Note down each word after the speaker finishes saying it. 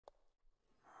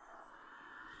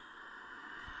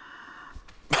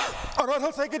All right,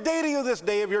 I'll take a day to you this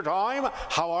day of your time.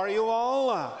 How are you all?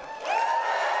 All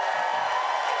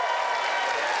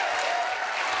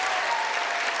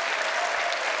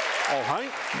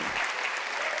right.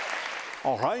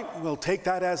 All right, we'll take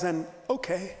that as an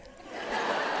okay.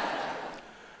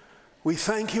 We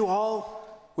thank you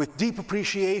all with deep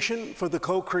appreciation for the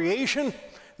co-creation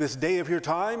this day of your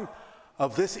time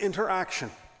of this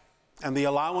interaction and the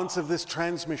allowance of this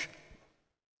transmission.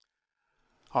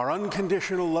 Our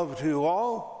unconditional love to you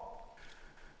all,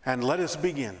 and let us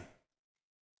begin.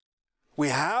 We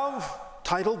have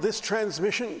titled this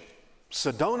transmission,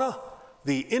 Sedona,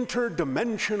 the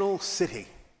Interdimensional City.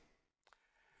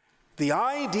 The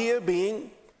idea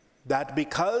being that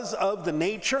because of the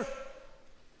nature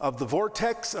of the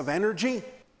vortex of energy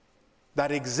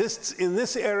that exists in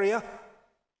this area,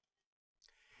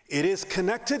 it is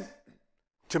connected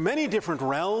to many different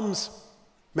realms,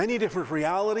 many different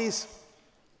realities,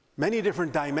 many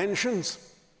different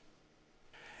dimensions.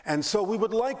 And so we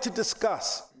would like to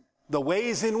discuss the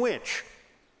ways in which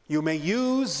you may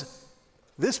use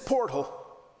this portal,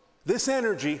 this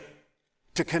energy,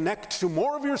 to connect to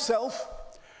more of yourself,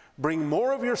 bring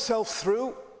more of yourself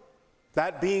through,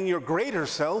 that being your greater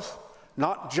self,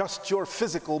 not just your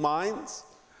physical minds,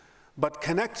 but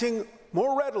connecting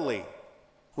more readily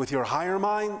with your higher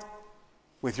mind,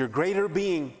 with your greater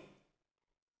being,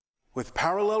 with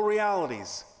parallel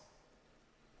realities,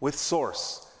 with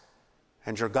Source,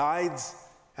 and your guides,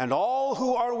 and all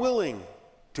who are willing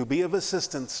to be of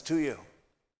assistance to you.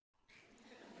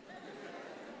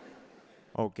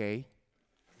 Okay,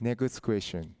 next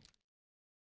question.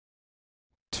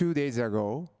 2 days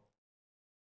ago,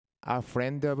 a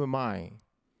friend of mine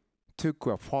took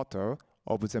a photo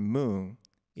of the moon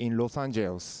in Los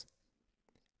Angeles,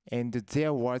 and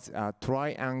there was a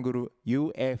triangle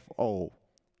UFO.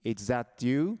 Is that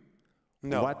you?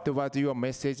 No. What was your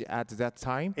message at that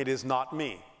time? It is not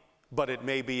me, but it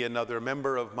may be another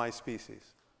member of my species.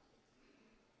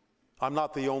 I'm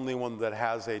not the only one that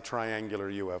has a triangular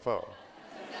UFO.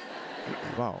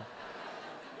 Wow.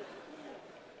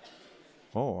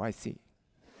 Oh, I see.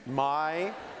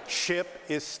 My ship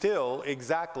is still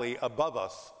exactly above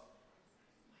us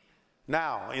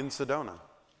now in Sedona.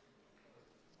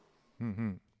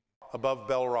 Mm-hmm. Above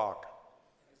Bell Rock.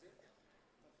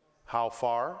 How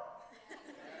far?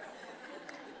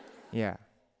 Yeah.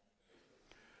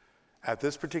 At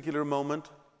this particular moment,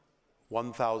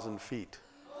 1,000 feet.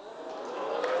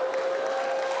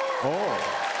 Oh.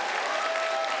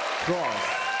 Cross.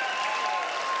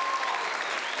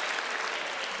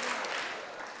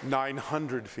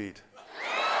 900 feet.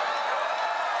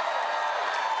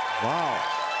 Wow.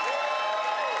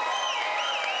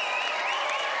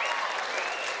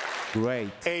 Great.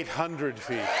 800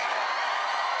 feet.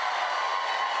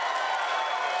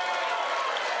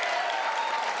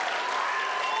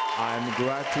 I'm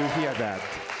glad to hear that.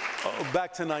 Oh,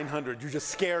 back to 900. You just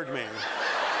scared me.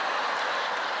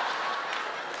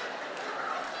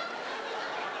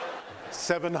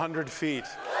 $700 feet.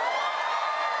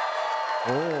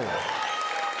 Oh.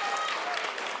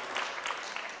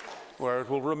 Where it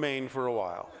will remain for a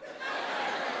while.